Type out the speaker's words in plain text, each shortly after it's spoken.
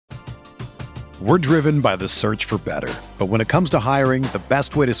We're driven by the search for better. But when it comes to hiring, the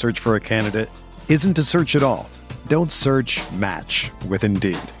best way to search for a candidate isn't to search at all. Don't search, match with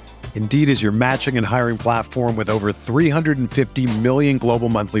Indeed. Indeed is your matching and hiring platform with over 350 million global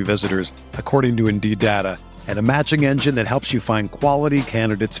monthly visitors, according to Indeed data, and a matching engine that helps you find quality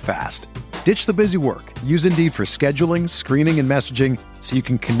candidates fast. Ditch the busy work. Use Indeed for scheduling, screening, and messaging so you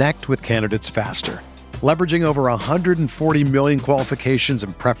can connect with candidates faster. Leveraging over 140 million qualifications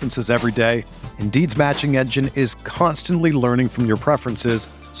and preferences every day, Indeed's matching engine is constantly learning from your preferences,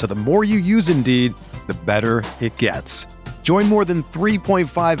 so the more you use Indeed, the better it gets. Join more than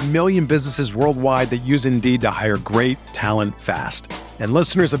 3.5 million businesses worldwide that use Indeed to hire great talent fast. And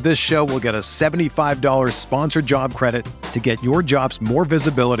listeners of this show will get a $75 sponsored job credit to get your jobs more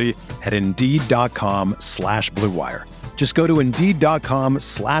visibility at Indeed.com/Blue Wire. Just go to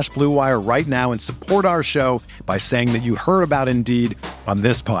Indeed.com/Blue Wire right now and support our show by saying that you heard about Indeed on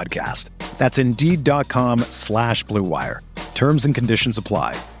this podcast. That's Indeed.com/Blue Wire. Terms and conditions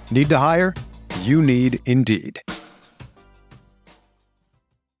apply. Need to hire? You need Indeed.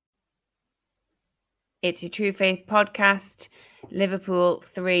 It's your True Faith podcast. Liverpool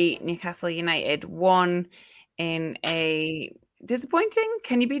 3, Newcastle United 1 in a disappointing.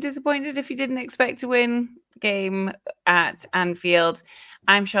 Can you be disappointed if you didn't expect to win game at Anfield?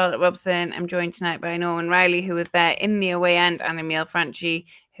 I'm Charlotte Robson. I'm joined tonight by Norman Riley, who was there in the away end, and Emile Franchi,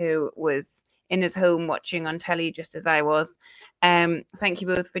 who was in his home watching on telly just as I was. Thank you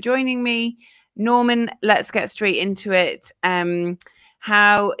both for joining me. Norman, let's get straight into it.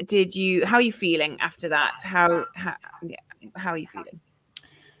 How are you feeling after that? How are you feeling?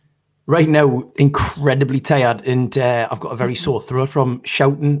 Right now, incredibly tired, and I've got a very sore throat from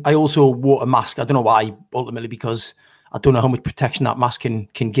shouting. I also wore a mask. I don't know why, ultimately, because I don't know how much protection that mask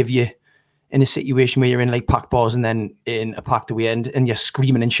can give you in a situation where you're in like packed bars and then in a packed away end, and you're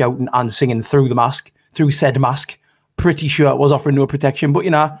screaming and shouting and singing through the mask, through said mask. Pretty sure it was offering no protection, but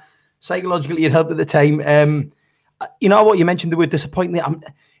psychologically it helped at the time. What you mentioned, the word disappointing.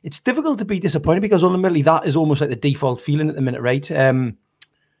 It's difficult to be disappointed because ultimately that is almost like the default feeling at the minute, right?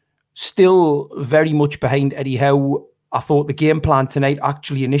 Still very much behind Eddie Howe. I thought the game plan tonight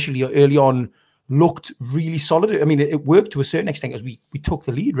actually initially early on looked really solid. I mean, it worked to a certain extent as we took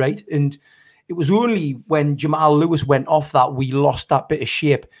the lead, right? And it was only when Jamal Lewis went off that we lost that bit of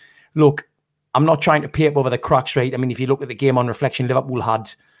shape. Look, I'm not trying to paper over the cracks, right? I mean, if you look at the game on reflection, Liverpool had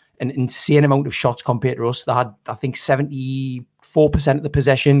an insane amount of shots compared to us. They had, I think, 74% of the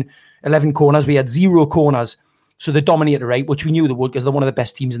possession, 11 corners. We had 0 corners. So they dominated, right? Which we knew they would because they're one of the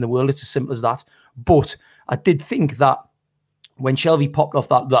best teams in the world. It's as simple as that. But I did think that when Shelvey popped off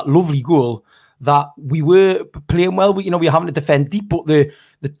that lovely goal, that we were playing well. We were having to defend deep, but the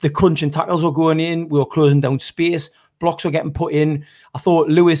crunch and tackles were going in. We were closing down space. Blocks were getting put in. I thought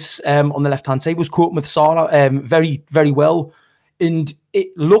Lewis on the left-hand side was coping with Salah very, very well. And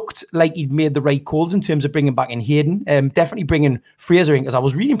it looked like he'd made the right calls in terms of bringing back in Hayden. Definitely bringing Fraser in, because I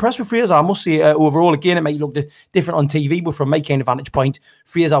was really impressed with Fraser. I must say, overall, again, it might look different on TV, but from my kind of vantage point,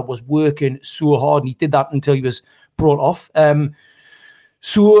 Fraser was working so hard, and he did that until he was brought off.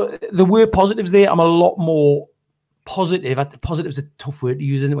 So there were positives there. I'm a lot more positive. Positive's a tough word to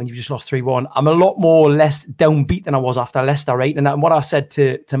use, isn't it, when you've just lost 3-1. I'm a lot more less downbeat than I was after Leicester, right? And what I said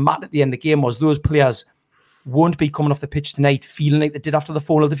to Matt at the end of the game was those players won't be coming off the pitch tonight feeling like they did after the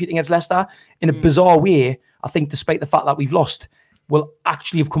 4-0 defeat against Leicester. In a bizarre way, I think despite the fact that we've lost, we'll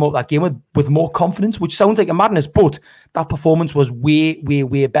actually have come out of that game with more confidence, which sounds like a madness, but that performance was way, way,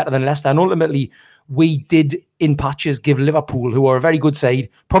 way better than Leicester. And ultimately, we did, in patches, give Liverpool, who are a very good side,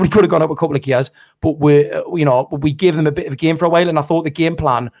 probably could have gone up a couple of gears, but we gave them a bit of a game for a while, and I thought the game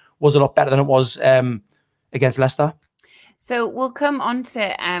plan was a lot better than it was against Leicester. So we'll come on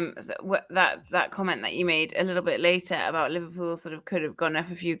to that comment that you made a little bit later about Liverpool sort of could have gone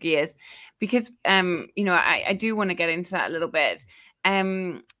up a few gears, because I do want to get into that a little bit.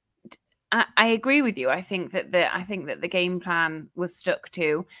 I agree with you. I think that the game plan was stuck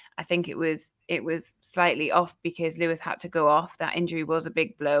to. I think it was slightly off because Lewis had to go off. That injury was a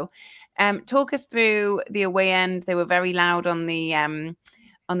big blow. Talk us through the away end. They were very loud on the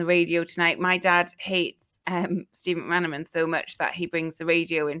radio tonight. My dad hates Steve McManaman so much that he brings the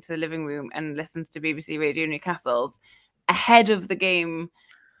radio into the living room and listens to BBC Radio Newcastle's ahead of the game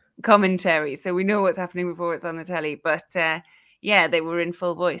commentary, so we know what's happening before it's on the telly. But they were in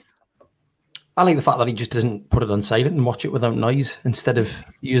full voice. I like the fact that he just doesn't put it on silent and watch it without noise instead of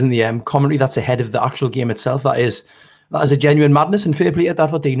using the commentary that's ahead of the actual game itself. That is a genuine madness, and fair play to that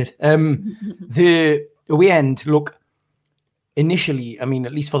for doing it. The away end, look, initially, I mean,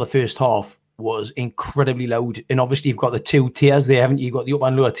 at least for the first half, was incredibly loud. And obviously you've got the two tiers there, haven't you? You've got the upper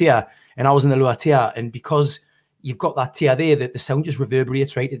and lower tier. And I was in the lower tier. And because you've got that tier there, the sound just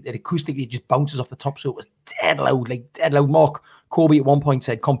reverberates, right? It acoustically just bounces off the top. So it was dead loud, like dead loud. Mark Corby at one point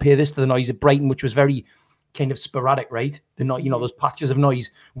said, compare this to the noise at Brighton, which was very kind of sporadic, right? The not, those patches of noise,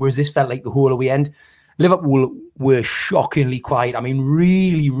 whereas this felt like the whole away end. Liverpool were shockingly quiet. I mean,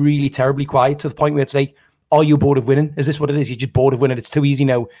 really, really terribly quiet, to the point where it's like, are you bored of winning? Is this what it is? You're just bored of winning. It's too easy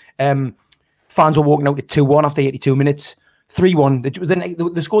now. Fans were walking out at 2-1 after 82 minutes,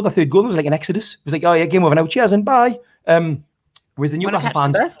 3-1. They scored the third goal. It was like an exodus. It was like, oh yeah, game over now. Cheers and bye. Whereas the Newcastle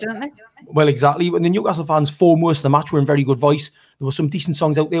fans, don't they? well, exactly. When the Newcastle fans, for most of the match, were in very good voice. There were some decent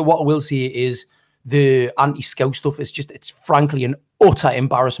songs out there. What I will say is the anti-Scout stuff is just, it's frankly an utter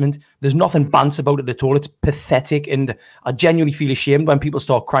embarrassment. There's nothing bants about it at all. It's pathetic, and I genuinely feel ashamed when people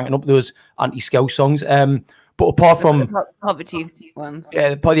start cranking up those anti-Scout songs. But apart from the poverty ones,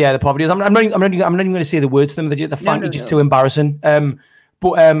 the poverty. I'm not even going to say the words to them. They're frankly just too embarrassing.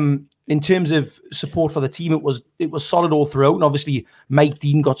 But in terms of support for the team, it was solid all throughout. And obviously, Mike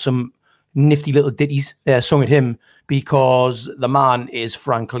Dean got some nifty little ditties sung at him, because the man is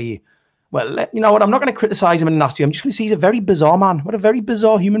frankly, well, you know what? I'm not going to criticize him in a nasty way. I'm just going to say he's a very bizarre man. What a very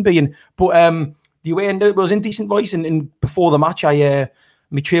bizarre human being. But the way it was in decent voice. And before the match,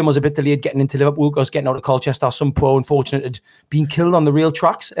 my train was a bit delayed getting into Liverpool. I was getting out of Colchester. Some poor unfortunate had been killed on the rail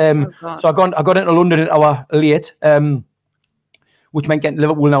tracks. So I got into London an hour late, which meant getting to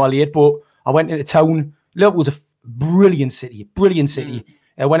Liverpool an hour late. But I went into town. Liverpool's a brilliant city.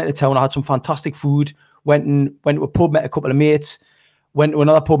 I went into town. I had some fantastic food. Went to a pub, met a couple of mates. Went to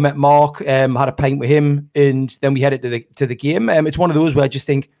another pub, met Mark. Had a pint with him, and then we headed to the game. It's one of those where I just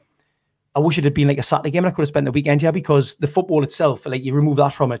think, I wish it had been like a Saturday game and I could have spent the weekend here, because the football itself, like, you remove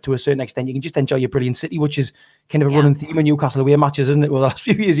that from it to a certain extent, you can just enjoy your brilliant city, which is kind of a running theme in Newcastle away matches, isn't it? Well, the last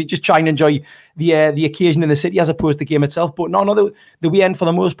few years, you just try and enjoy the occasion in the city as opposed to the game itself. But no, the weekend for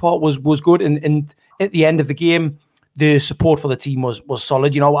the most part was good. And at the end of the game, the support for the team was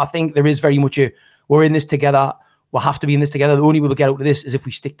solid. I think there is very much we're in this together. We'll have to be in this together. The only way we'll get out of this is if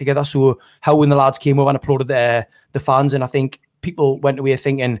we stick together. So how when the lads came over and applauded the fans, and I think people went away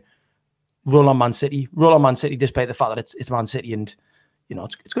thinking, roll on Man City, despite the fact that it's Man City, and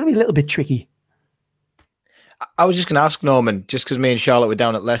it's going to be a little bit tricky. I was just going to ask Norman, just because me and Charlotte were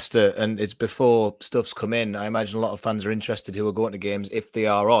down at Leicester, and it's before stuff's come in. I imagine a lot of fans are interested who are going to games if they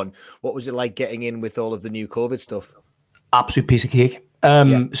are on. What was it like getting in with all of the new COVID stuff? Absolute piece of cake.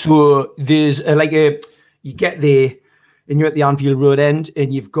 So there's you get there and you're at the Anfield Road end,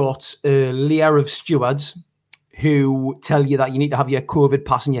 and you've got a layer of stewards who tell you that you need to have your COVID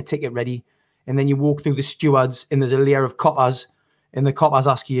pass and your ticket ready. And then you walk through the stewards, and there's a layer of coppers, and the coppers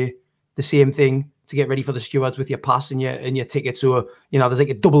ask you the same thing to get ready for the stewards with your pass and your ticket. So, there's like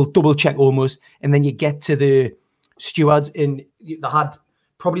a double check almost. And then you get to the stewards, and they had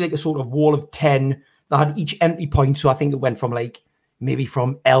probably like a sort of wall of 10. They had each entry point. So I think it went from maybe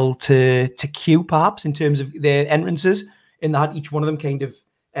from L to Q, perhaps, in terms of their entrances. And they had each one of them kind of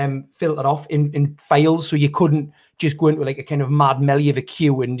filtered off in files, so you couldn't just go into like a kind of mad melee of a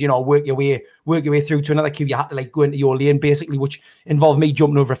queue and work your way through to another queue. You had to go into your lane basically, which involved me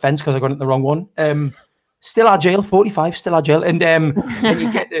jumping over a fence because I got into the wrong one. Still agile, 45, still agile, and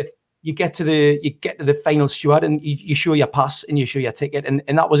you get to the final steward, and you show your pass and you show your ticket, and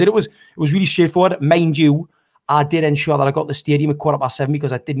that was it. It was really straightforward, mind you. I did ensure that I got the stadium at 7:15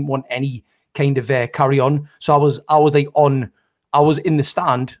 because I didn't want any kind of carry on. So I was in the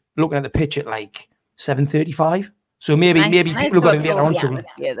stand looking at the pitch at 7:35. So maybe people got in later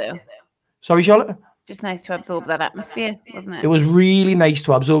on. Sorry, Charlotte? Just nice to absorb that atmosphere, wasn't it? It was really nice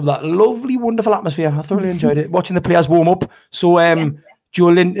to absorb that lovely, wonderful atmosphere. I thoroughly enjoyed it. Watching the players warm up. So Joe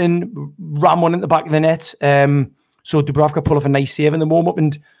Linton ran one in the back of the net. So Dubravka pull off a nice save in the warm up,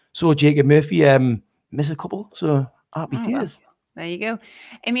 and so Jacob Murphy missed a couple. So happy days. Well, there you go.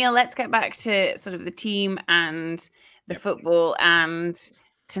 Emil, let's get back to sort of the team and the football and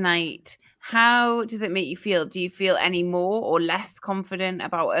tonight. How does it make you feel? Do you feel any more or less confident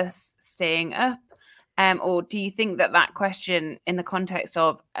about us staying up? Or do you think that question in the context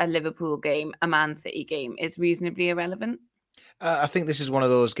of a Liverpool game, a Man City game, is reasonably irrelevant? I think this is one of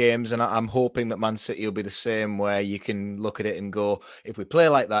those games, and I'm hoping that Man City will be the same, where you can look at it and go, if we play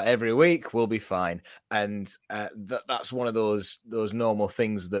like that every week, we'll be fine. And that's one of those normal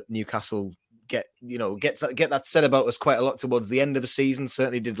things that Newcastle get that said about us quite a lot towards the end of the season.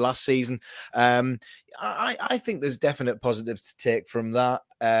 Certainly did last season. I think there's definite positives to take from that.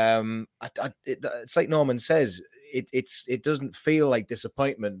 It's like Norman says. It doesn't feel like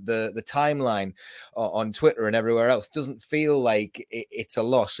disappointment. The timeline on Twitter and everywhere else doesn't feel like it's a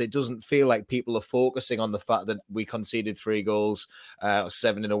loss. It doesn't feel like people are focusing on the fact that we conceded 3 goals or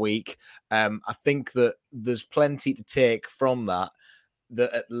 7 in a week. I think that there's plenty to take from that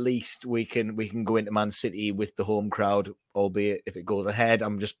at least we can go into Man City with the home crowd, albeit if it goes ahead.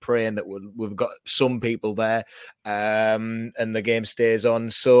 I'm just praying that we've got some people there and the game stays on.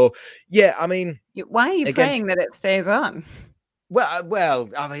 So, yeah, I mean... Why are you praying that it stays on? Well,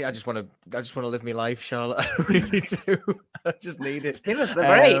 I mean, I just want to live my life, Charlotte. I really do. I just need it. Give us the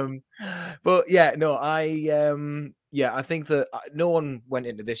break. But yeah, no, I think that no one went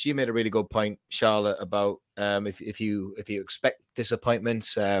into this. You made a really good point, Charlotte, about if you expect disappointment.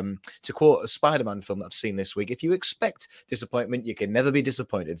 To quote a Spider-Man film that I've seen this week, if you expect disappointment, you can never be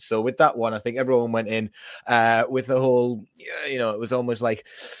disappointed. So with that one, I think everyone went in with the whole, it was almost like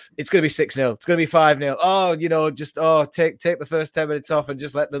it's going to be 6-0, it's going to be 5-0. Oh, take the first 10 minutes off and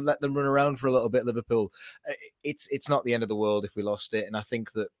just let them run around for a little bit. Liverpool, it's not the end of the world if we lost it, and I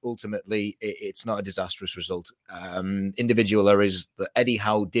think that ultimately it's not a disastrous result. Individual errors that Eddie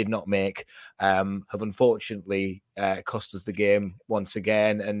Howe did not make have unfortunately cost us the game once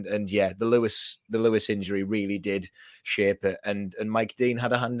again, and yeah, the Lewis injury really did shape it, and Mike Dean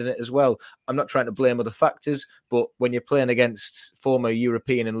had a hand in it as well. I'm not trying to blame other factors, but when you're playing against former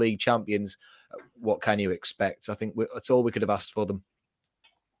European and league champions, what can you expect? I think that's all we could have asked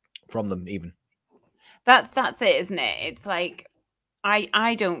from them even. That's it, isn't it? It's like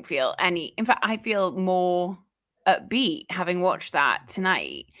I don't feel any. In fact, I feel more upbeat having watched that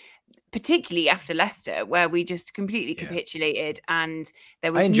tonight, particularly after Leicester, where we just completely capitulated and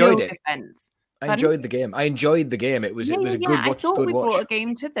there was no defense. I enjoyed the game. It was a good watch. I thought we brought a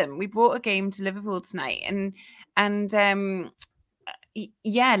game to them. We brought a game to Liverpool tonight, and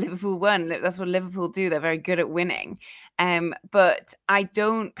Liverpool won. That's what Liverpool do. They're very good at winning. But I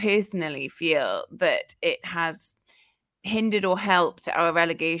don't personally feel that it has hindered or helped our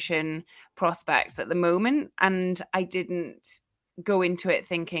relegation prospects at the moment. And I didn't go into it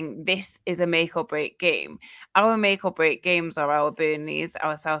thinking this is a make or break game. Our make or break games are our Burnleys,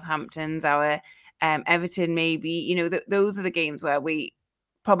 our Southamptons, our Everton, maybe. Those are the games where we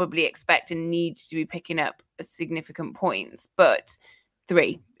probably expect and need to be picking up significant points. But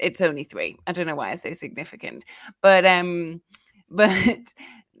 3, it's only 3. I don't know why I say significant, but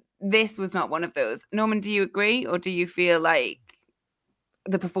this was not one of those. Norman, do you agree, or do you feel like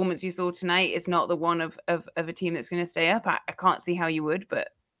the performance you saw tonight is not the one of a team that's going to stay up? I can't see how you would, but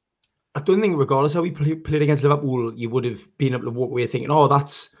I don't think regardless how we played against Liverpool, you would have been able to walk away thinking, oh,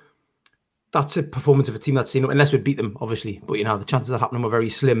 that's a performance of a team that's seen up, unless we beat them, obviously. But the chances of that happening were very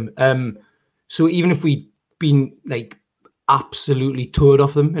slim. So even if we'd been like absolutely toured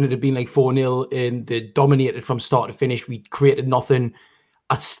off them and it had been like 4-0 and they dominated from start to finish, we created nothing,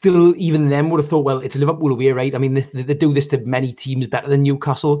 I still, even then, would have thought, well, it's Liverpool away, right? I mean, they do this to many teams better than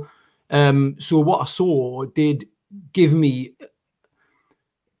Newcastle. So what I saw did give me,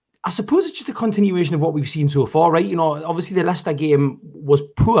 I suppose it's just a continuation of what we've seen so far, right? Obviously the Leicester game was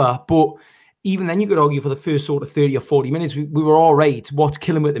poor, but even then you could argue for the first sort of 30 or 40 minutes, we were all right. What's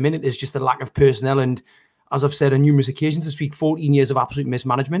killing me at the minute is just the lack of personnel. And as I've said on numerous occasions this week, 14 years of absolute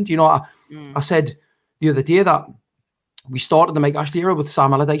mismanagement. I said the other day that we started the Mike Ashley era with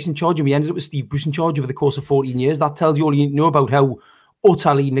Sam Allardyce in charge and we ended up with Steve Bruce in charge over the course of 14 years. That tells you all you need to know about how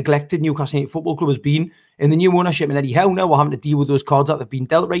utterly neglected Newcastle United Football Club has been. In the new ownership and Eddie Howe now, we're having to deal with those cards that they've been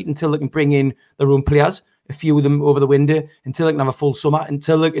dealt right until they can bring in their own players, a few of them over the window, until they can have a full summer,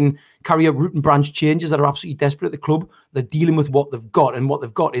 until they can carry out root and branch changes that are absolutely desperate at the club. They're dealing with what they've got, and what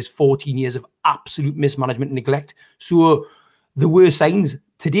they've got is 14 years of absolute mismanagement and neglect. So there were signs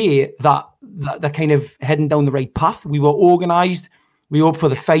today that they're kind of heading down the right path. We were organised, we hoped for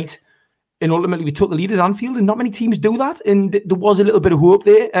the fight, and ultimately we took the lead at Anfield, and not many teams do that, and there was a little bit of hope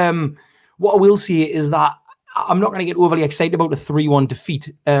there. What I will say is that I'm not going to get overly excited about a 3-1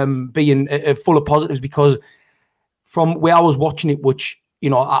 defeat being full of positives, because from where I was watching it, which,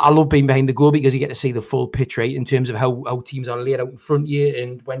 I love being behind the goal because you get to see the full pitch, right, in terms of how teams are laid out in front of you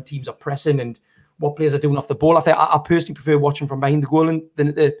and when teams are pressing and what players are doing off the ball. I think I personally prefer watching from behind the goal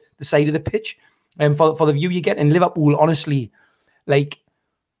than at the side of the pitch. For the view you get in Liverpool, honestly, like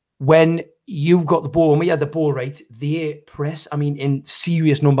when you've got the ball, when we had the ball right, they press, in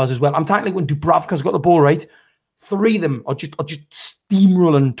serious numbers as well. I'm talking like when Dubravka's got the ball right, 3 of them are just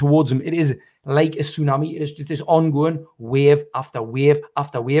steamrolling towards him. It is like a tsunami. It is just this ongoing wave after wave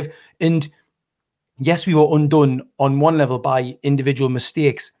after wave. And yes, we were undone on one level by individual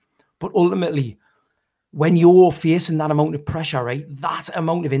mistakes, but ultimately, when you're facing that amount of pressure, right, that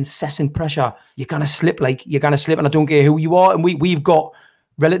amount of incessant pressure, you're going to slip, and I don't care who you are. And we've got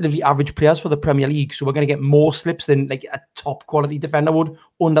relatively average players for the Premier League, so we're going to get more slips than like a top quality defender would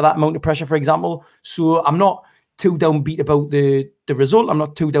under that amount of pressure, for example. So I'm not too downbeat about the result. I'm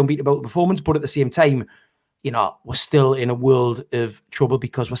not too downbeat about the performance, but at the same time, we're still in a world of trouble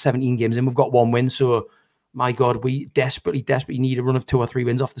because we're 17 games in. We've got one win, so my God, we desperately need a run of 2 or 3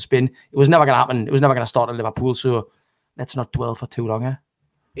 wins off the spin. It was never going to happen. It was never going to start at Liverpool, so let's not dwell for too long.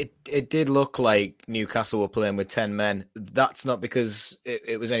 It did look like Newcastle were playing with 10 men. That's not because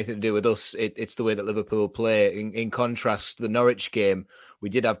it was anything to do with us. It's the way that Liverpool play. In contrast, the Norwich game, we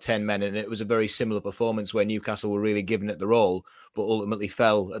did have 10 men, and it was a very similar performance where Newcastle were really giving it the roll, but ultimately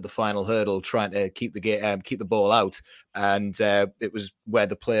fell at the final hurdle trying to keep the ball out, and it was where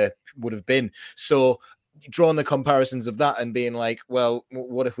the player would have been. So drawing the comparisons of that and being like, well,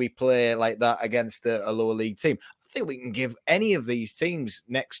 what if we play like that against a lower league team? I think we can give any of these teams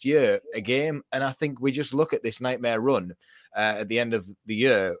next year a game, and I think we just look at this nightmare run at the end of the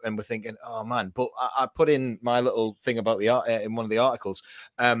year and we're thinking, oh man. But I put in my little thing about the art in one of the articles.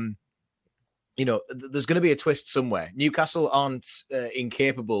 There's going to be a twist somewhere. Newcastle aren't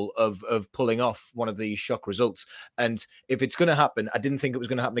incapable of pulling off one of these shock results. And if it's going to happen, I didn't think it was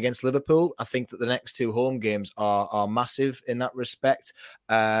going to happen against Liverpool. I think that the next 2 home games are massive in that respect.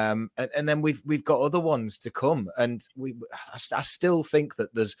 And then we've got other ones to come. And I still think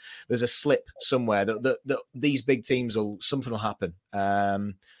that there's a slip somewhere that these big teams something will happen.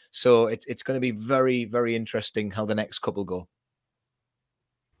 So it's going to be very, very interesting how the next couple go.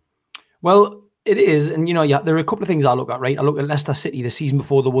 Well, it is. And, there are a couple of things I look at, right? I look at Leicester City the season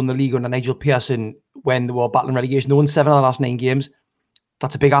before they won the league under Nigel Pearson when they were battling relegation. They won 7 of the last 9 games.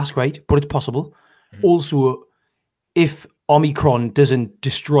 That's a big ask, right? But it's possible. Mm-hmm. Also, if Omicron doesn't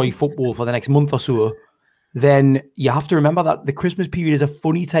destroy football for the next month or so, then you have to remember that the Christmas period is a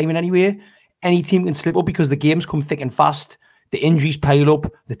funny time in any way. Any team can slip up because the games come thick and fast. The injuries pile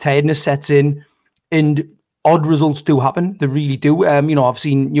up. The tiredness sets in. And odd results do happen. They really do. I've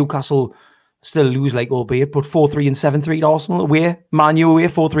seen Newcastle still lose, albeit, but 4-3 and 7-3 Arsenal away. Man U away,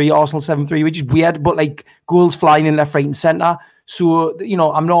 4-3, Arsenal 7-3, which is weird, but goals flying in left, right, and centre. So,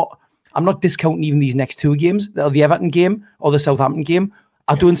 I'm not discounting even these next 2 games, the Everton game or the Southampton game.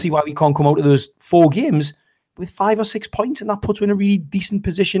 I don't see why we can't come out of those 4 games with 5 or 6 points, and that puts you in a really decent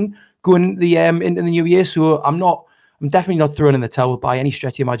position going into the new year. So I'm definitely not throwing in the towel by any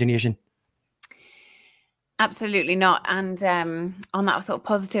stretch of the imagination. Absolutely not. And on that sort of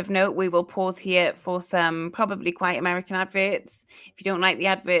positive note, we will pause here for some probably quite American adverts. If you don't like the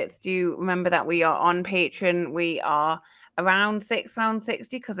adverts, do remember that we are on Patreon. We are around £6.60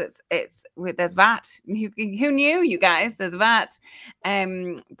 because there's VAT. Who knew, you guys? There's VAT.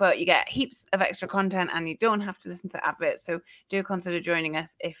 But you get heaps of extra content and you don't have to listen to adverts. So do consider joining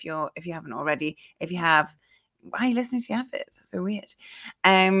us if you haven't already. If you have, why are you listening to the adverts? That's so weird.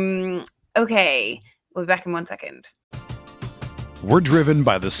 Okay. We'll be back in 1 second. We're driven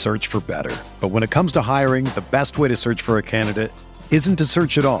by the search for better. But when it comes to hiring, the best way to search for a candidate isn't to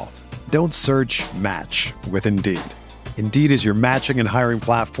search at all. Don't search, match with Indeed. Indeed is your matching and hiring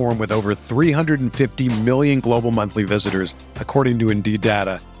platform with over 350 million global monthly visitors, according to Indeed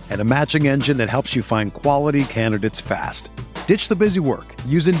data, and a matching engine that helps you find quality candidates fast. Ditch the busy work.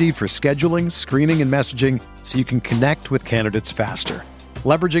 Use Indeed for scheduling, screening, and messaging so you can connect with candidates faster.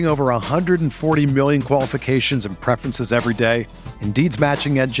 Leveraging over 140 million qualifications and preferences every day, Indeed's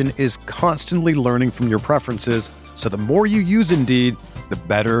matching engine is constantly learning from your preferences, so the more you use Indeed, the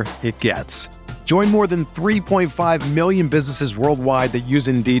better it gets. Join more than 3.5 million businesses worldwide that use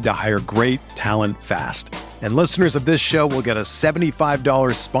Indeed to hire great talent fast. And listeners of this show will get a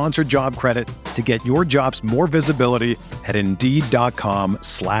 $75 sponsored job credit to get your jobs more visibility at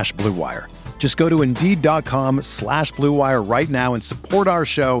Indeed.com/Blue Wire. Just go to Indeed.com/Blue Wire right now and support our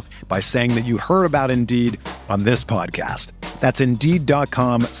show by saying that you heard about Indeed on this podcast. That's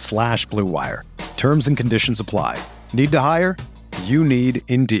Indeed.com/Blue Wire. Terms and conditions apply. Need to hire? You need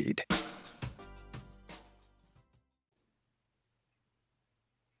Indeed.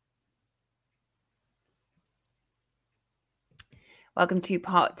 Welcome to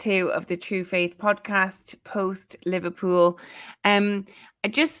part 2 of the True Faith podcast post Liverpool. I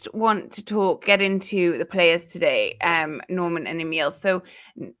just want to get into the players today, Norman and Emil. So,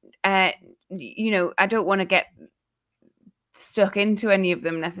 I don't want to get stuck into any of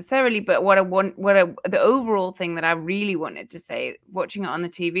them necessarily, but the overall thing that I really wanted to say, watching it on the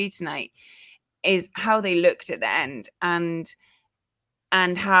TV tonight, is how they looked at the end and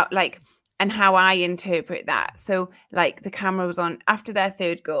how and how I interpret that. So, like, the camera was on after their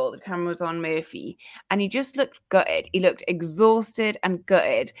third goal, the camera was on Murphy, and he just looked gutted. He looked exhausted and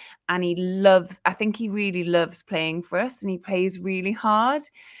gutted. And I think he really loves playing for us, and he plays really hard.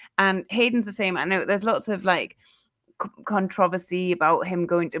 And Hayden's the same. I know there's lots of like controversy about him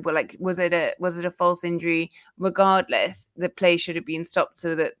going to, well, like, was it a false injury? Regardless, the play should have been stopped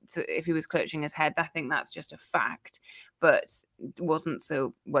so if he was clutching his head. I think that's just a fact, but it wasn't,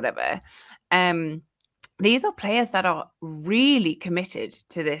 so whatever. These are players that are really committed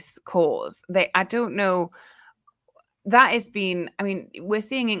to this cause. I don't know. That has been, I mean, we're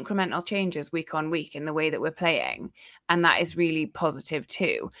seeing incremental changes week on week in the way that we're playing, and that is really positive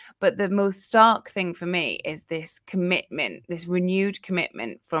too. But the most stark thing for me is this commitment, this renewed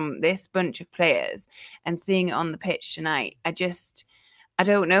commitment from this bunch of players, and seeing it on the pitch tonight. I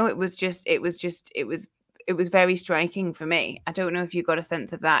don't know. It was very striking for me. I don't know if you got a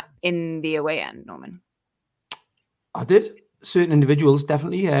sense of that in the away end, Norman. I did. Certain individuals,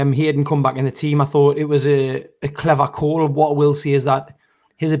 definitely. He hadn't come back in the team. I thought it was a clever call. What I will say is that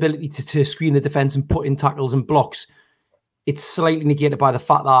his ability to screen the defence and put in tackles and blocks, it's slightly negated by the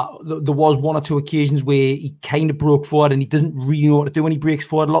fact that there was one or two occasions where he kind of broke forward and he doesn't really know what to do when he breaks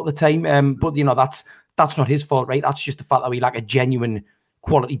forward a lot of the time. But, that's not his fault, right? That's just the fact that we lack a genuine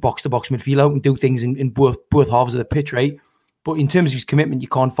quality box-to-box midfielder who can do things in both halves of the pitch, right? But in terms of his commitment, you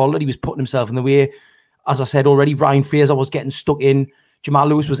can't fault it. He was putting himself in the way. As I said already, Ryan Fraser was getting stuck in. Jamal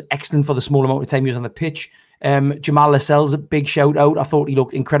Lewis was excellent for the small amount of time he was on the pitch. Jamal Lascelles, a big shout out. I thought he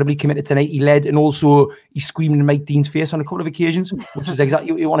looked incredibly committed tonight. He led, and also he screamed in Mike Dean's face on a couple of occasions, which is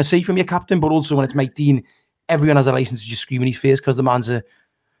exactly what you want to see from your captain. But also when it's Mike Dean, everyone has a license to just scream in his face because the man's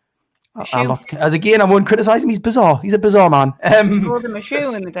I won't criticise him. He's bizarre. He's a bizarre man. Called him a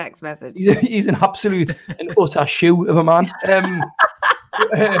shoe in the text message. He's an utter shoe of a man.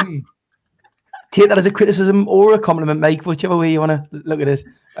 Take that as a criticism or a compliment, Mike, whichever way you want to look at it.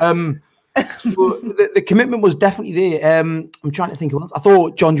 The commitment was definitely there. I'm trying to think of what else. I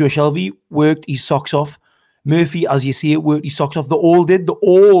thought John Joe Shelby worked his socks off. Murphy, as you see it, worked his socks off. They all did. They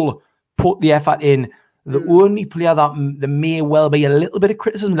all put the effort in. The only player that there may well be a little bit of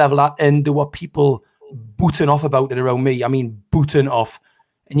criticism level at, and there were people booting off about it around me. I mean, booting off.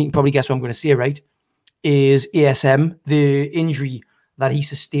 And you can probably guess what I'm going to say, right? Is ASM, the injury that he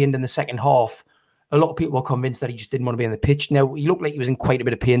sustained in the second half. A lot of people were convinced that he just didn't want to be on the pitch. Now, he looked like he was in quite a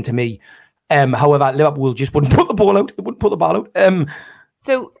bit of pain to me. However, Liverpool just wouldn't put the ball out. They wouldn't put the ball out.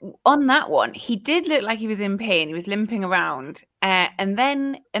 So on that one, he did look like he was in pain. He was limping around. And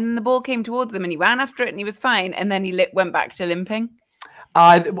then the ball came towards him and he ran after it and he was fine. And then he went back to limping.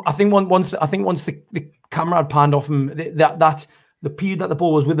 I think once the camera had panned off him, that the period that the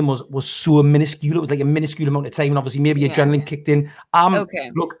ball was with him was so minuscule. It was like a minuscule amount of time, and obviously maybe adrenaline kicked in.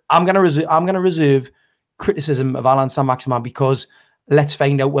 Look, I'm gonna reserve criticism of Alan Saint-Maximin because let's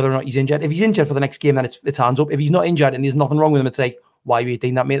find out whether or not he's injured. If he's injured for the next game, then it's hands up. If he's not injured and there's nothing wrong with him, it's like, why were you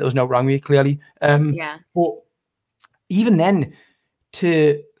doing that, mate? There was no wrong with you, clearly. But even then,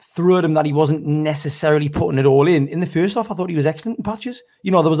 to throw at him that he wasn't necessarily putting it all in the first half, I thought he was excellent in patches.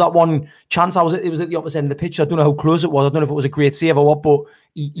 There was that one chance. It was at the opposite end of the pitch. I don't know how close it was. I don't know if it was a great save or what, but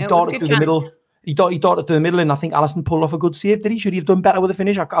he darted through the middle. He darted through the middle, and I think Alisson pulled off a good save. Did he? Should he have done better with the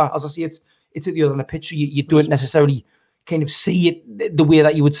finish? As I see, it's at the other end of the pitch, so you don't necessarily kind of see it the way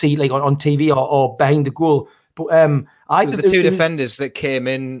that you would see it like on TV or behind the goal. But it was the two defenders that came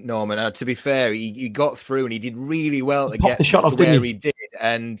in, Norman. To be fair, he got through and he did really well to get the shot off, where he did.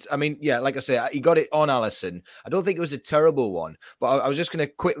 And I mean, yeah, like I say, he got it on Alisson. I don't think it was a terrible one, but I was just going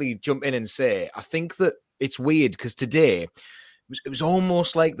to quickly jump in and say, I think that it's weird because today it was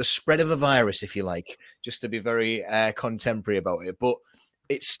almost like the spread of a virus, if you like, just to be very contemporary about it. But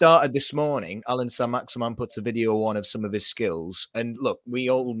it started this morning. Alan Saint-Maximin puts a video on of some of his skills. And look, we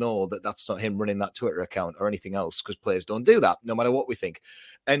all know that that's not him running that Twitter account or anything else because players don't do that, no matter what we think.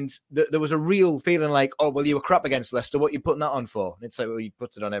 And there was a real feeling like, oh, well, you were crap against Leicester. What are you putting that on for? And it's like, well, he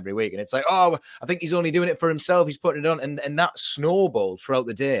puts it on every week. And it's like, oh, I think he's only doing it for himself. He's putting it on. And that snowballed throughout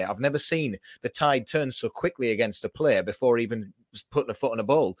the day. I've never seen the tide turn so quickly against a player before he even was putting a foot on a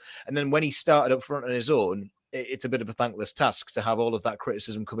ball. And then when he started up front on his own, it's a bit of a thankless task to have all of that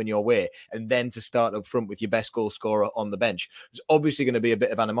criticism coming your way and then to start up front with your best goal scorer on the bench. There's obviously going to be a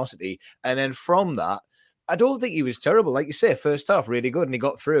bit of animosity. And then from that, I don't think he was terrible. Like you say, first half, really good. And he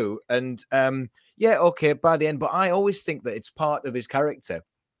got through. And okay, by the end. But I always think that it's part of his character.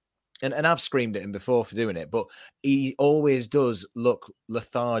 And I've screamed at him before for doing it. But he always does look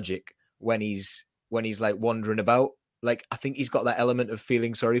lethargic when he's like wandering about. Like, I think he's got that element of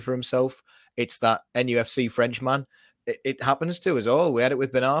feeling sorry for himself. It's that NUFC French man. it happens to us all. We had it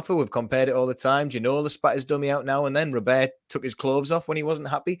with Ben Arthur. We've compared it all the time. Ginola spat his dummy out now and then. Robert took his clothes off when he wasn't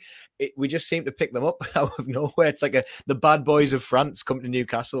happy. We just seem to pick them up out of nowhere. It's like the bad boys of France come to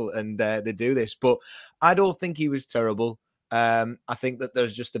Newcastle and they do this. But I don't think he was terrible. I think that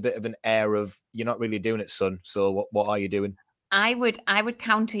there's just a bit of an air of, you're not really doing it, son. So what are you doing? I would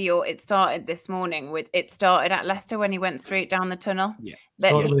counter your. It started this morning with. It started at Leicester when he went straight down the tunnel. Yeah,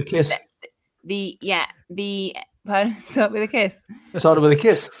 started with a kiss. Start with a kiss. Started with a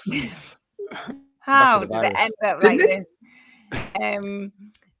kiss. How did it end up like this?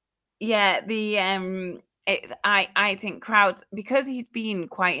 I think crowds, because he's been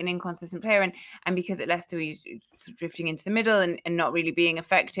quite an inconsistent player, and because at Leicester he's drifting into the middle and not really being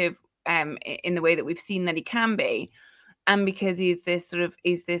effective in the way that we've seen that he can be. And because he's this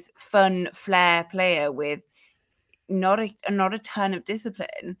fun flair player with not a ton of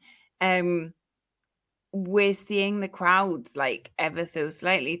discipline, we're seeing the crowds like ever so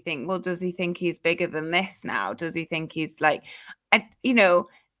slightly think, well, does he think he's bigger than this now? Does he think he's like, I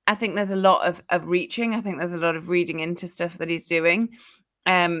think there's a lot of reaching. I think there's a lot of reading into stuff that he's doing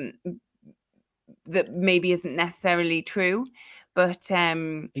that maybe isn't necessarily true. But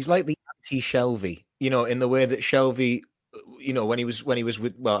he's like the anti-Shelvey, in the way that Shelvey, when he was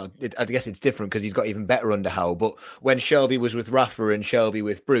with, I guess it's different because he's got even better under Howe. But when Shelvey was with Rafa and Shelvey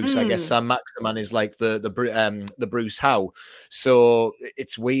with Bruce, I guess Saint-Maximin is like the Bruce Howe. So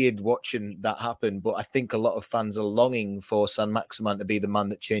it's weird watching that happen. But I think a lot of fans are longing for Saint-Maximin to be the man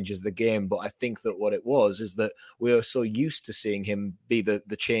that changes the game. But I think that what it was is that we are so used to seeing him be the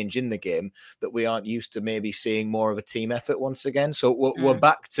change in the game that we aren't used to maybe seeing more of a team effort once again. So we're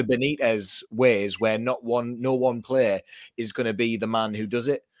back to Benitez ways where no one player is going to be the man who does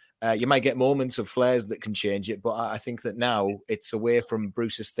it. You might get moments of flares that can change it, but I think that now it's away from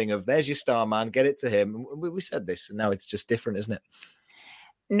Bruce's thing of there's your star man, get it to him. We said this, and now it's just different, isn't it?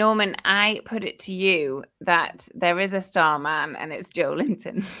 Norman, I put it to you that there is a star man, and it's Joe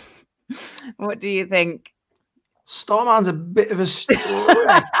Linton. What do you think? Star man's a bit of a story.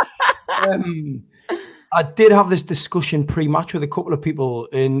 I did have this discussion pre-match with a couple of people,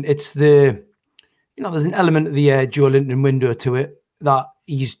 and it's there's an element of the Joe Linton window to it, that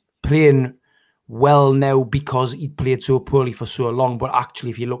he's playing well now because he played so poorly for so long. But actually,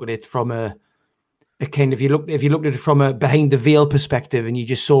 if you look at it from if you looked at it from a behind the veil perspective, and you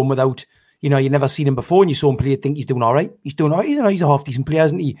just saw him without, you never seen him before, and you saw him play, think he's doing all right. He's doing all right. He's a half decent player,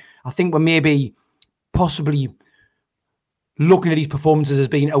 isn't he? I think we're maybe possibly looking at his performances as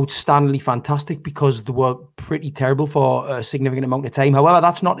being outstandingly fantastic because they were pretty terrible for a significant amount of time. However,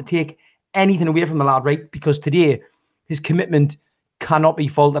 that's not to take anything away from the lad, right? Because today his commitment cannot be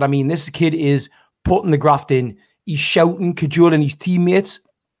faulted. I mean, this kid is putting the graft in. He's shouting, cajoling his teammates.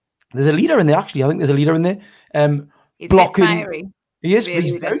 There's a leader in there, actually. I think there's a leader in there. He's blocking. He is.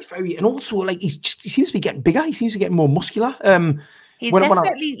 He's very, very, and also like he seems to be getting bigger. He seems to be getting more muscular. He's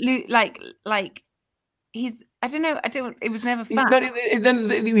definitely like he's. I don't know. It was never fat.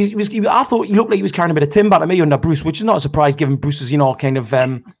 I thought he looked like he was carrying a bit of timber to me under Bruce, which is not a surprise given Bruce's, kind of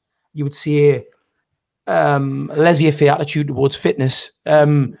you would say laissez-faire attitude towards fitness.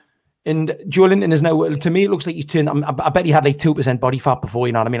 And Joe Linton is now, to me, it looks like he's turned. I bet he had like 2% body fat before.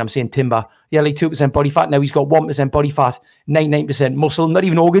 You know what I mean? I'm saying timber. Yeah, like 2% body fat. Now he's got 1% body fat, 99% muscle. Not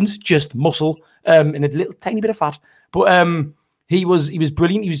even organs, just muscle, and a little tiny bit of fat. But he was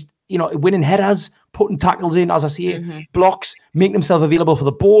brilliant. He was winning headers, putting tackles in, as I say, blocks, making himself available for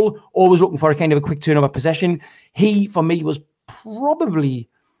the ball. Always looking for a kind of a quick turnover possession. He, for me, was probably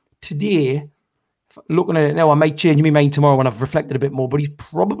today. Looking at it now, I might change my mind tomorrow when I've reflected a bit more, but he's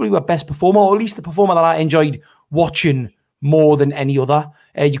probably our best performer, or at least the performer that I enjoyed watching more than any other.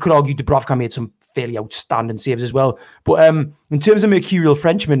 You could argue Dubravka made some fairly outstanding saves as well. But in terms of mercurial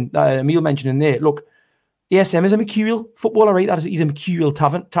Frenchman, Emile mentioned in there, look, ASM is a mercurial footballer, right? He's a mercurial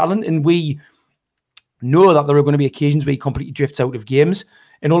talent, and we know that there are going to be occasions where he completely drifts out of games,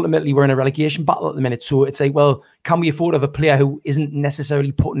 and ultimately we're in a relegation battle at the minute. So it's like, well, can we afford to have a player who isn't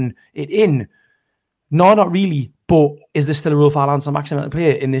necessarily putting it in? No, not really. But is there still a role for Allan Saint-Maximin to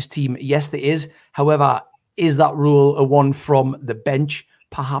play in this team? Yes, there is. However, is that role a one from the bench,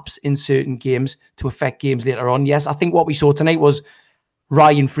 perhaps in certain games to affect games later on? Yes, I think what we saw tonight was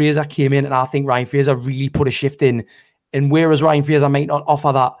Ryan Fraser came in, and I think Ryan Fraser really put a shift in. And whereas Ryan Fraser might not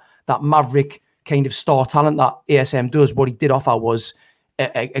offer that maverick kind of star talent that ASM does, what he did offer was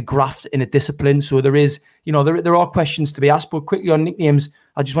a graft and a discipline. So there is, there are questions to be asked. But quickly on nicknames,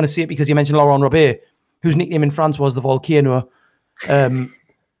 I just want to say it because you mentioned Laurent Robert, whose nickname in France was the Volcano.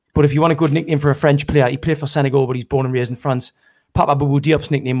 But if you want a good nickname for a French player, he played for Senegal, but he's born and raised in France. Papa Boubou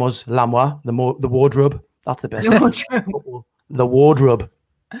Diop's nickname was Lamoire, the wardrobe. That's the best. The wardrobe.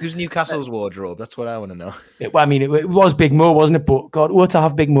 Who's Newcastle's wardrobe? That's what I want to know. It was Big Mo, wasn't it? But God, what to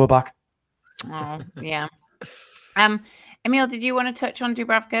have Big Mo back. Oh, yeah. Emil, did you want to touch on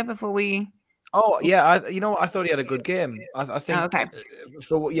Dubravka before we? Oh yeah, I thought he had a good game. I think okay.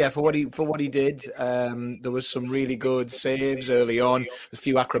 for what he did, there was some really good saves early on, a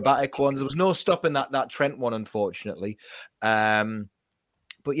few acrobatic ones. There was no stopping that Trent one, unfortunately. But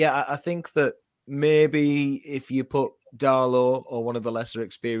yeah, I think that maybe if you put Darlow or one of the lesser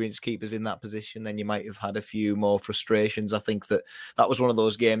experienced keepers in that position, then you might have had a few more frustrations. I think that was one of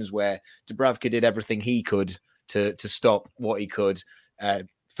those games where Dubravka did everything he could to stop what he could.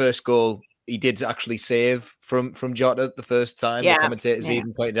 First goal, he did actually save from Jota the first time. The commentators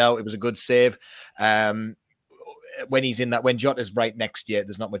even pointed out it was a good save. When Jota's right next to you,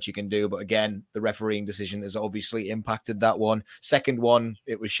 there's not much you can do. But again, the refereeing decision has obviously impacted that one. Second one,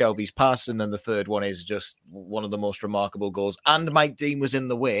 it was Shelby's pass. And then the third one is just one of the most remarkable goals. And Mike Dean was in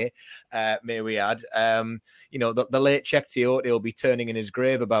the way, may we add. The late Czech Tiote will be turning in his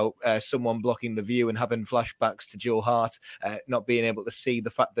grave about someone blocking the view and having flashbacks to Joe Hart, not being able to see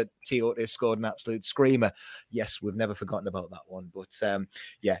the fact that Tiote scored an absolute screamer. Yes, we've never forgotten about that one. But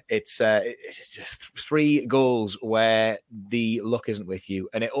it's just 3 goals where the luck isn't with you,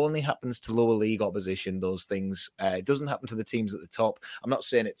 and it only happens to lower league opposition. Those things, it doesn't happen to the teams at the top. I'm not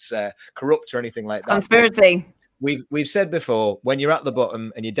saying it's corrupt or anything like that. Conspiracy. We've said before, when you're at the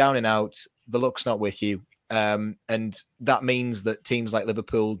bottom and you're down and out, the luck's not with you, and that means that teams like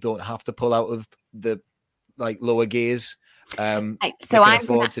Liverpool don't have to pull out of the lower gears. So I'm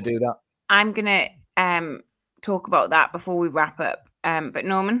afford to do that. I'm gonna talk about that before we wrap up. But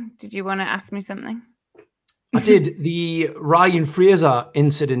Norman, did you want to ask me something? I did. The Ryan Fraser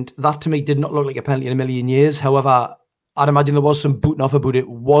incident, that to me did not look like a penalty in a million years. However, I'd imagine there was some booting off about it.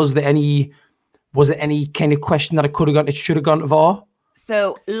 Was there any kind of question that it should have gone to VAR?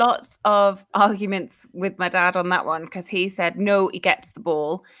 So lots of arguments with my dad on that one, because he said, no, he gets the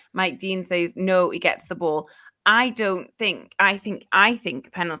ball. Mike Dean says, no, he gets the ball. I think a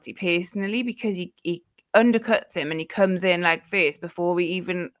penalty personally, because he undercuts him and he comes in first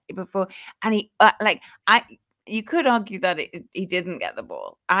you could argue that he didn't get the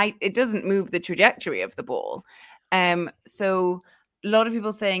ball. It doesn't move the trajectory of the ball. So a lot of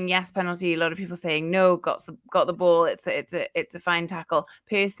people saying yes, penalty. A lot of people saying no, got the ball. It's a fine tackle.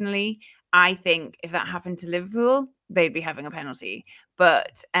 Personally, I think if that happened to Liverpool, they'd be having a penalty.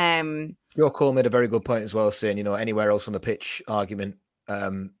 But your call made a very good point as well, saying anywhere else on the pitch argument.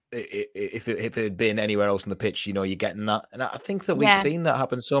 If it had been anywhere else on the pitch, you're getting that. And I think that we've seen that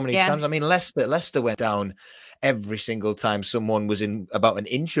happen so many times. I mean, Leicester went down every single time someone was in about an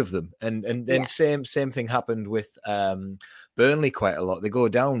inch of them. And same thing happened with Burnley quite a lot. They go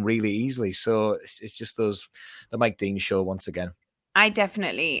down really easily. So it's just the Mike Dean show once again. I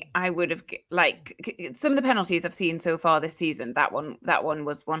would have some of the penalties I've seen so far this season. That one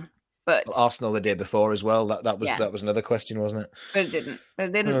was one. But Arsenal the day before as well. That was another question, wasn't it? But it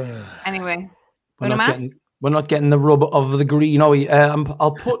didn't. Anyway, we're not getting the rub of the green.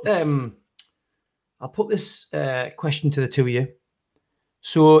 I'll put this question to the two of you.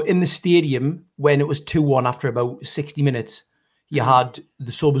 So in the stadium, when it was 2-1 after about 60 minutes, you had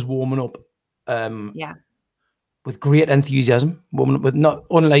the subs warming up. With great enthusiasm, warming up with not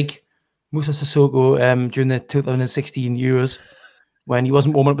unlike Moussa Sissoko during the 2016 Euros. When he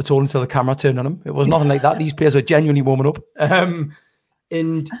wasn't warming up at all until the camera turned on him. It was nothing like that. These players were genuinely warming up.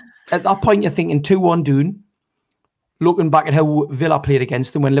 And at that point, you're thinking 2-1 down. Looking back at how Villa played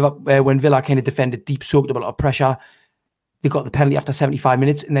against them, when Villa kind of defended deep, soaked up a lot of pressure, they got the penalty after 75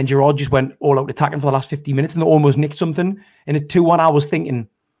 minutes, and then Gerrard just went all out attacking for the last 50 minutes, and they almost nicked something. And at 2-1, I was thinking,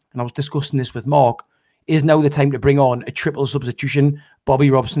 and I was discussing this with Mark, is now the time to bring on a triple substitution,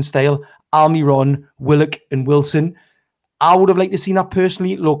 Bobby Robson style, Almiron, Willock, and Wilson. I would have liked to see that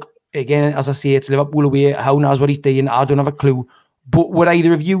personally. Look, again, as I say, it's Liverpool away. How knows what he's doing? I don't have a clue. But did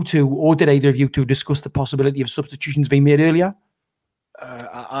either of you two discuss the possibility of substitutions being made earlier?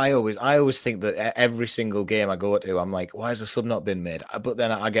 I always think that every single game I go to, I'm like, why has a sub not been made? But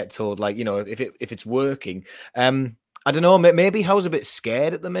then I get told, if it's working, I don't know. Maybe Howe's a bit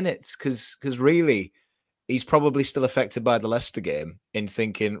scared at the minute because really, he's probably still affected by the Leicester game in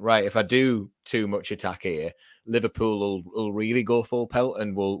thinking, right, if I do too much attack here, Liverpool will really go full pelt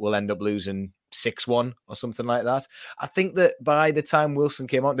and we'll end up losing 6-1 or something like that. I think that by the time Wilson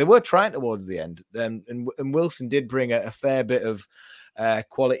came on, they were trying towards the end, and Wilson did bring a fair bit of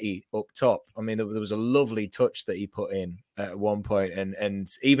quality up top. I mean, there was a lovely touch that he put in at one point, and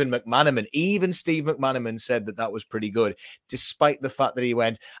even Steve McManaman said that was pretty good, despite the fact that he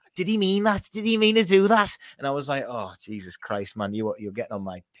went, "Did he mean that? Did he mean to do that?" And I was like, "Oh, Jesus Christ, man, you're getting on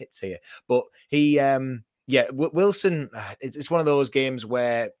my tits here." But he, Wilson, it's one of those games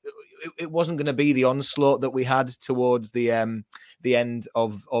where it wasn't going to be the onslaught that we had towards the end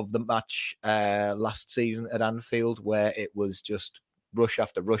of the match last season at Anfield, where it was just rush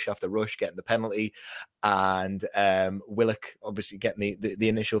after rush after rush, getting the penalty, and Willock obviously getting the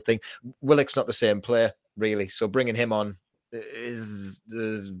initial thing. Willock's not the same player, really, so bringing him on it's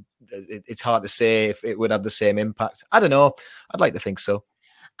hard to say if it would have the same impact. I don't know. I'd like to think so.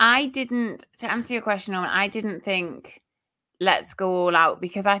 To answer your question, I didn't think let's go all out,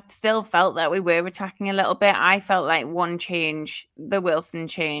 because I still felt that we were attacking a little bit. I felt like one change, the Wilson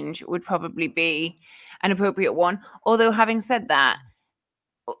change, would probably be an appropriate one. Although, having said that,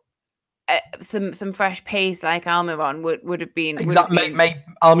 some fresh pace like Almiron would have been exactly.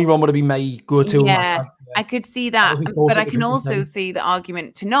 Almiron would have been my go-to. Yeah, I could see that, but I can also see the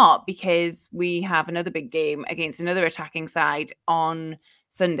argument to not, because we have another big game against another attacking side on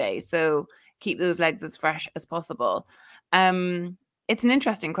Sunday. So keep those legs as fresh as possible. It's an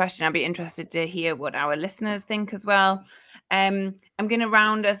interesting question. I'd be interested to hear what our listeners think as well. I'm going to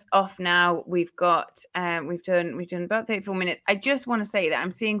round us off now. We've got we've done about 34 minutes. I just want to say that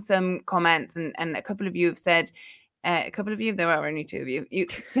I'm seeing some comments, and a couple of you have said, there are only two of you. You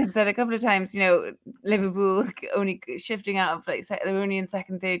have said a couple of times, Liverpool only shifting out of they're only in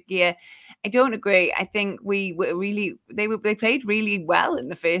second, third gear. I don't agree. I think they played really well in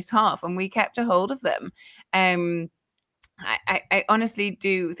the first half, and we kept a hold of them. I honestly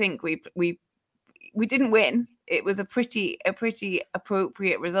do think we didn't win. It was a pretty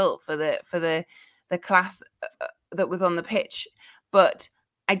appropriate result for the class that was on the pitch, but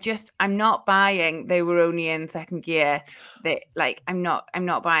I'm not buying they were only in second gear. I'm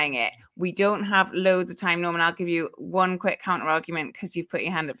not buying it. We don't have loads of time, Norman. I'll give you one quick counter argument because you've put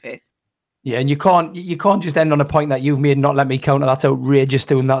your hand up first. Yeah, and you can't just end on a point that you've made and not let me counter. That's outrageous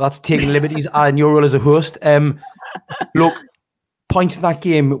doing that. That's taking liberties in your role as a host. Look, points in that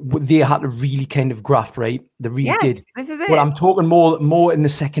game, they had to really kind of graft, right? They really did. This is it. But I'm talking more in the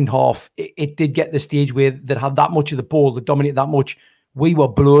second half. It did get the stage where they had that much of the ball, they dominated that much. We were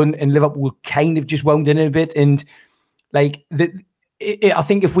blown, and Liverpool kind of just wound in a bit. And I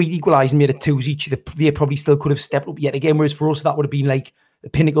think if we equalised and made it 2s each, they probably still could have stepped up yet again. Whereas for us, that would have been like the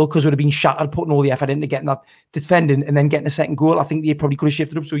pinnacle, because it would have been shattered, putting all the effort into getting that defending and then getting a second goal. I think they probably could have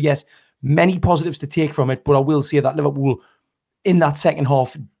shifted up. So yes, many positives to take from it. But I will say that Liverpool in that second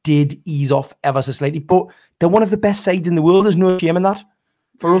half did ease off ever so slightly. But they're one of the best sides in the world. There's no shame in that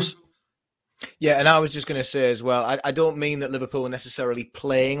for us. Yeah, and I was just going to say as well, I don't mean that Liverpool were necessarily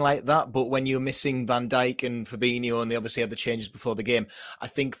playing like that, but when you're missing Van Dijk and Fabinho, and they obviously had the changes before the game, I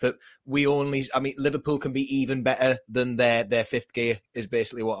think that Liverpool can be even better than their fifth gear, is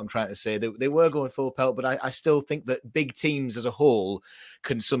basically what I'm trying to say. They were going full pelt, but I still think that big teams as a whole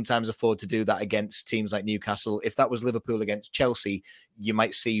can sometimes afford to do that against teams like Newcastle. If that was Liverpool against Chelsea, you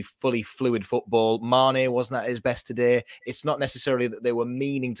might see fully fluid football. Mane wasn't at his best today. It's not necessarily that they were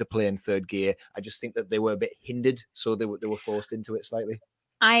meaning to play in third gear. I just think that they were a bit hindered, so they were forced into it slightly.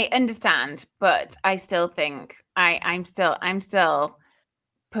 I understand, but I still think I'm still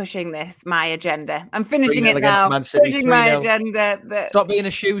pushing my agenda. I'm finishing it now. Man City, pushing my agenda. Stop being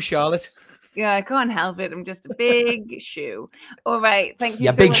a shoe, Charlotte. Yeah, I can't help it. I'm just a big shoe. All right. Thank you.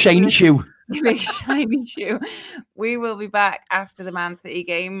 Yeah, so big shiny shoe. Big shiny shoe. We will be back after the Man City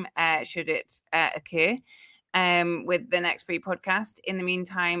game, should it occur, with the next free podcast. In the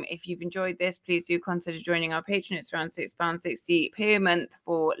meantime, if you've enjoyed this, please do consider joining our Patreon. It's around £6.60 per month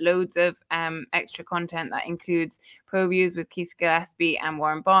for loads of extra content that includes pro views with Keith Gillespie and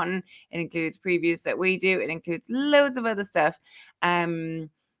Warren Barton. It includes previews that we do. It includes loads of other stuff.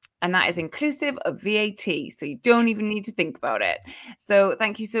 And that is inclusive of VAT. So you don't even need to think about it. So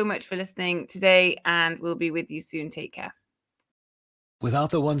thank you so much for listening today, and we'll be with you soon. Take care.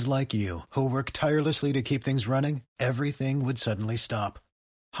 Without the ones like you, who work tirelessly to keep things running, everything would suddenly stop.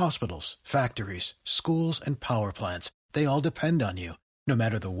 Hospitals, factories, schools, and power plants, they all depend on you. No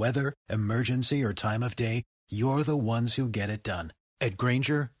matter the weather, emergency, or time of day, you're the ones who get it done. At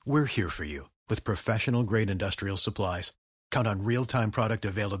Grainger, we're here for you with professional-grade industrial supplies. Count on real-time product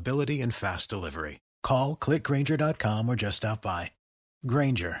availability and fast delivery. Call, click Grainger.com, or just stop by.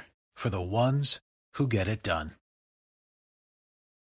 Grainger, for the ones who get it done.